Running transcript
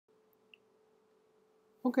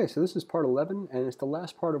Okay, so this is part 11, and it's the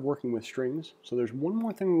last part of working with strings. So there's one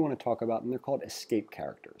more thing we want to talk about, and they're called escape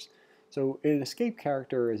characters. So an escape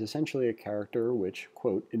character is essentially a character which,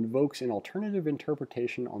 quote, invokes an alternative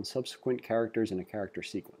interpretation on subsequent characters in a character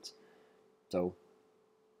sequence. So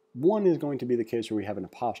one is going to be the case where we have an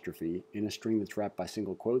apostrophe in a string that's wrapped by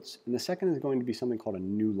single quotes, and the second is going to be something called a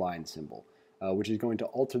new line symbol, which is going to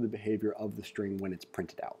alter the behavior of the string when it's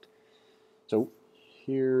printed out. So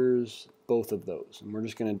here's both of those, and we're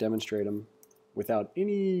just going to demonstrate them without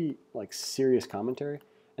any serious commentary.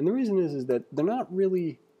 And the reason is that they're not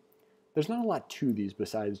really, there's not a lot to these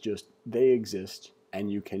besides just they exist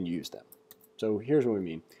and you can use them. So here's what we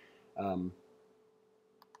mean.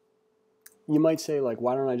 You might say,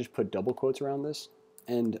 why don't I just put double quotes around this?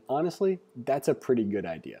 And honestly, that's a pretty good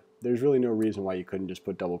idea. There's really no reason why you couldn't just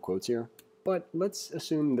put double quotes here, but let's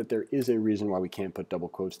assume that there is a reason why we can't put double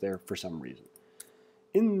quotes there for some reason.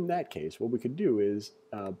 In that case, what we could do is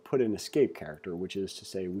put an escape character, which is to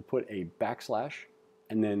say we put a backslash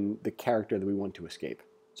and then the character that we want to escape.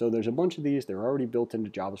 So there's a bunch of these. They're already built into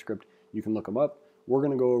JavaScript. You can look them up. We're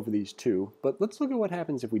going to go over these too, but let's look at what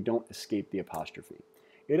happens if we don't escape the apostrophe.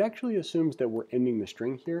 It actually assumes that we're ending the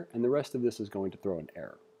string here, and the rest of this is going to throw an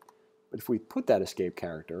error. But if we put that escape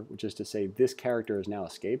character, which is to say this character is now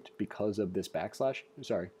escaped because of this backslash,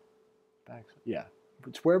 it's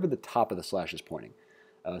wherever the top of the slash is pointing.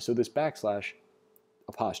 So this backslash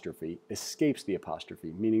apostrophe escapes the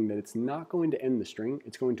apostrophe, meaning that it's not going to end the string.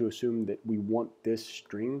 It's going to assume that we want this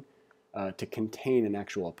string to contain an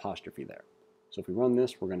actual apostrophe there. So if we run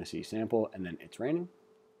this, we're going to see sample, and then it's raining.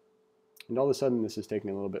 And all of a sudden, this is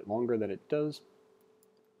taking a little bit longer than it does.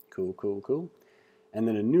 Cool, cool, cool. And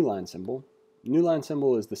then a new line symbol. New line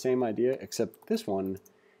symbol is the same idea, except this one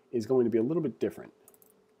is going to be a little bit different.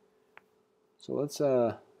 So let's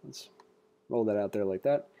roll that out there like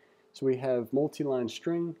that. So we have multi-line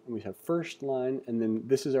string, and we have first line, and then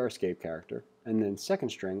this is our escape character, and then second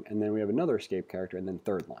string, and then we have another escape character, and then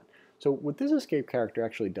third line. So what this escape character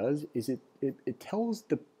actually does is it tells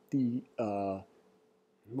the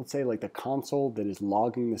let's say the console that is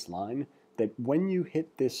logging this line that when you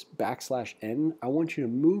hit this \n, I want you to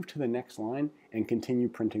move to the next line and continue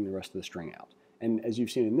printing the rest of the string out. And as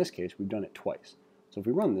you've seen in this case, we've done it twice. So if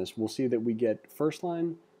we run this, we'll see that we get first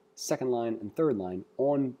line, second line, and third line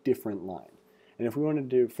on different lines. And if we wanted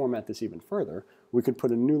to format this even further, we could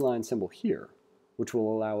put a new line symbol here, which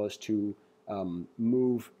will allow us to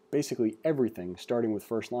move basically everything, starting with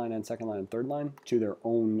first line and second line and third line, to their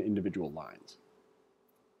own individual lines.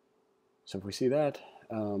 So if we see that,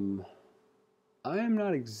 I am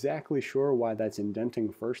not exactly sure why that's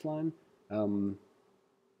indenting first line.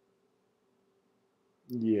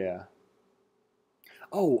 Yeah.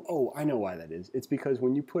 Oh, I know why that is. It's because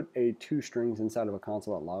when you put two strings inside of a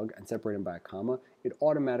console.log and separate them by a comma, it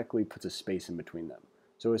automatically puts a space in between them.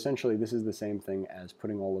 So essentially, this is the same thing as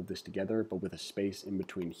putting all of this together, but with a space in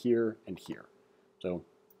between here and here. So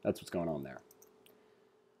that's what's going on there.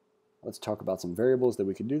 Let's talk about some variables that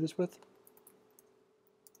we could do this with.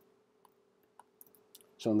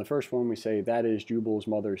 So in the first one, we say that is Jubal's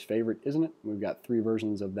mother's favorite, isn't it? We've got 3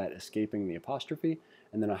 versions of that escaping the apostrophe.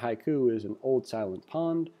 And then a haiku is an old silent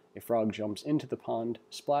pond. A frog jumps into the pond.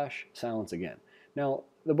 Splash, silence again. Now,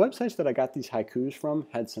 the websites that I got these haikus from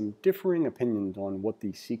had some differing opinions on what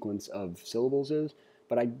the sequence of syllables is,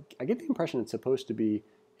 but I get the impression it's supposed to be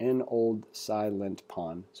an old silent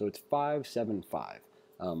pond. So it's 575,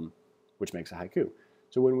 which makes a haiku.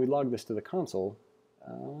 So when we log this to the console,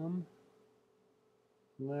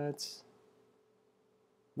 let's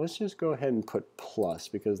just go ahead and put plus,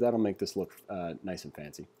 because that'll make this look nice and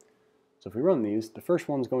fancy. So if we run these, the first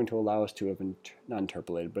one's going to allow us to have, not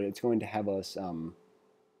interpolated, but it's going to have us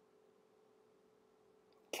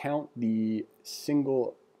count the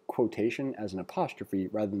single quotation as an apostrophe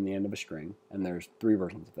rather than the end of a string, and there's 3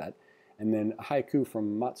 versions of that. And then a haiku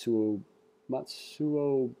from Matsuo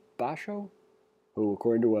Basho, who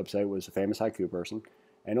according to a website was a famous haiku person.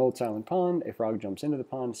 An old silent pond, a frog jumps into the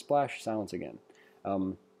pond, splash, silence again.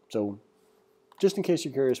 So just in case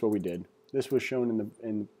you're curious what we did, this was shown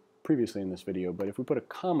previously in this video, but if we put a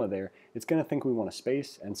comma there, it's going to think we want a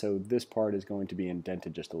space, and so this part is going to be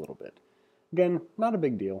indented just a little bit. Again, not a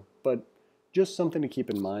big deal, but just something to keep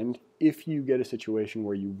in mind if you get a situation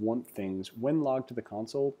where you want things, when logged to the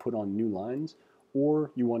console, put on new lines,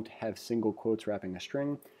 or you want to have single quotes wrapping a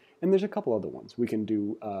string. And there's a couple other ones. We can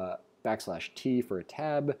do \T for a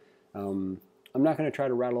tab. I'm not going to try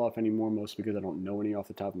to rattle off any more, mostly because I don't know any off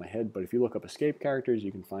the top of my head, but if you look up escape characters,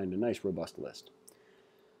 you can find a nice robust list.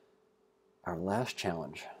 Our last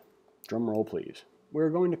challenge. Drum roll, please. We're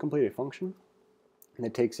going to complete a function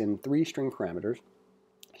that takes in 3 string parameters,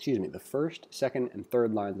 the first, second, and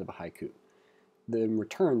third lines of a haiku. Then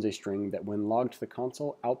returns a string that when logged to the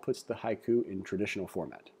console outputs the haiku in traditional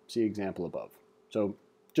format. See example above. So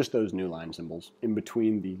just those new line symbols in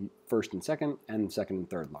between the first and second and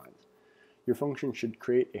third lines. Your function should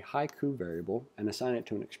create a haiku variable and assign it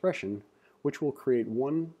to an expression which will create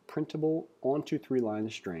one printable onto 3-line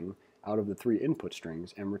string out of the 3 input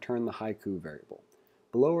strings and return the haiku variable.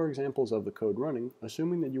 Below are examples of the code running,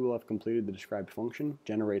 assuming that you will have completed the described function,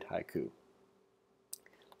 generate haiku.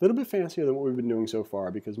 A little bit fancier than what we've been doing so far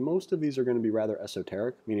because most of these are going to be rather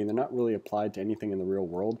esoteric, meaning they're not really applied to anything in the real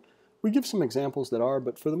world. We give some examples that are,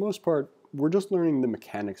 but for the most part, we're just learning the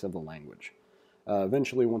mechanics of the language.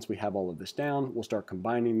 Eventually, once we have all of this down, we'll start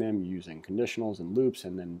combining them using conditionals and loops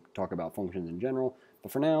and then talk about functions in general.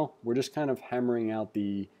 But for now, we're just kind of hammering out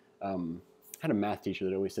the had a math teacher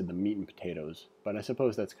that always said the meat and potatoes, but I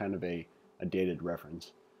suppose that's kind of a dated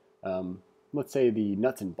reference. Let's say the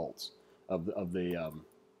nuts and bolts of the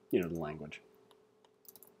the language.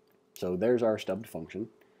 So there's our stubbed function.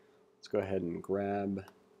 Let's go ahead and grab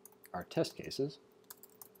our test cases.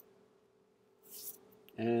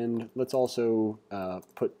 And let's also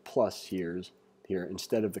put plus here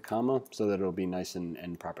instead of the comma so that it'll be nice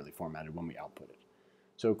and properly formatted when we output it.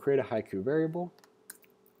 So create a haiku variable,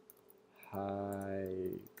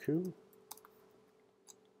 haiku,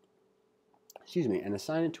 and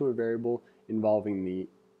assign it to a variable involving the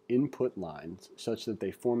input lines such that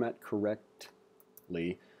they format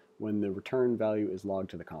correctly when the return value is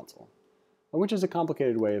logged to the console. Which is a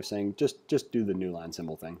complicated way of saying just do the new line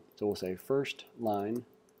symbol thing. So we'll say first line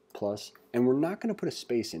plus, and we're not going to put a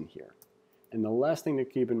space in here. And the last thing to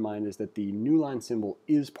keep in mind is that the new line symbol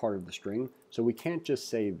is part of the string, so we can't just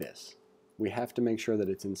say this. We have to make sure that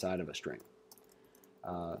it's inside of a string.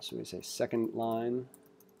 So we say second line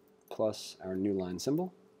plus our new line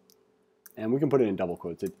symbol. And we can put it in double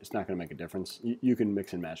quotes. It's not going to make a difference. You can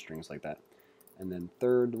mix and match strings like that. And then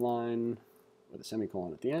third line with a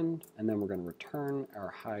semicolon at the end, and then we're going to return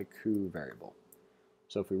our haiku variable.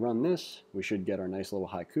 So if we run this, we should get our nice little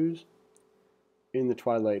haikus. In the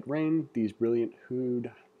twilight rain, these brilliant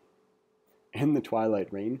hued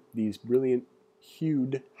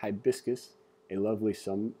hibiscus, a lovely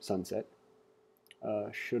sunset,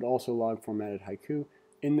 should also log formatted haiku.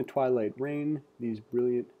 In the twilight rain, these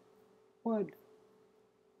brilliant,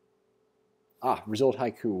 result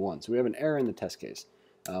haiku 1. So we have an error in the test case,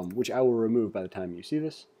 which I will remove by the time you see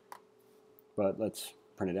this. But let's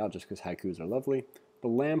print it out just because haikus are lovely. The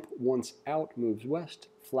lamp once out moves west,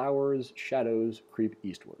 flowers, shadows creep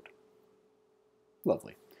eastward.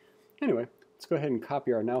 Lovely. Anyway, let's go ahead and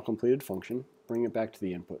copy our now completed function, bring it back to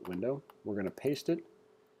the input window. We're going to paste it,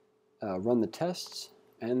 run the tests,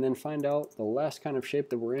 and then find out the last kind of shape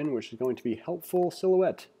that we're in, which is going to be helpful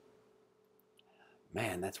silhouette.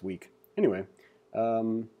 Man, that's weak. Anyway,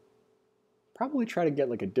 probably try to get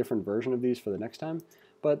like a different version of these for the next time.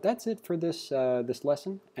 But that's it for this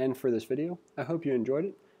lesson and for this video. I hope you enjoyed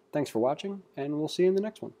it. Thanks for watching, and we'll see you in the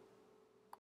next one.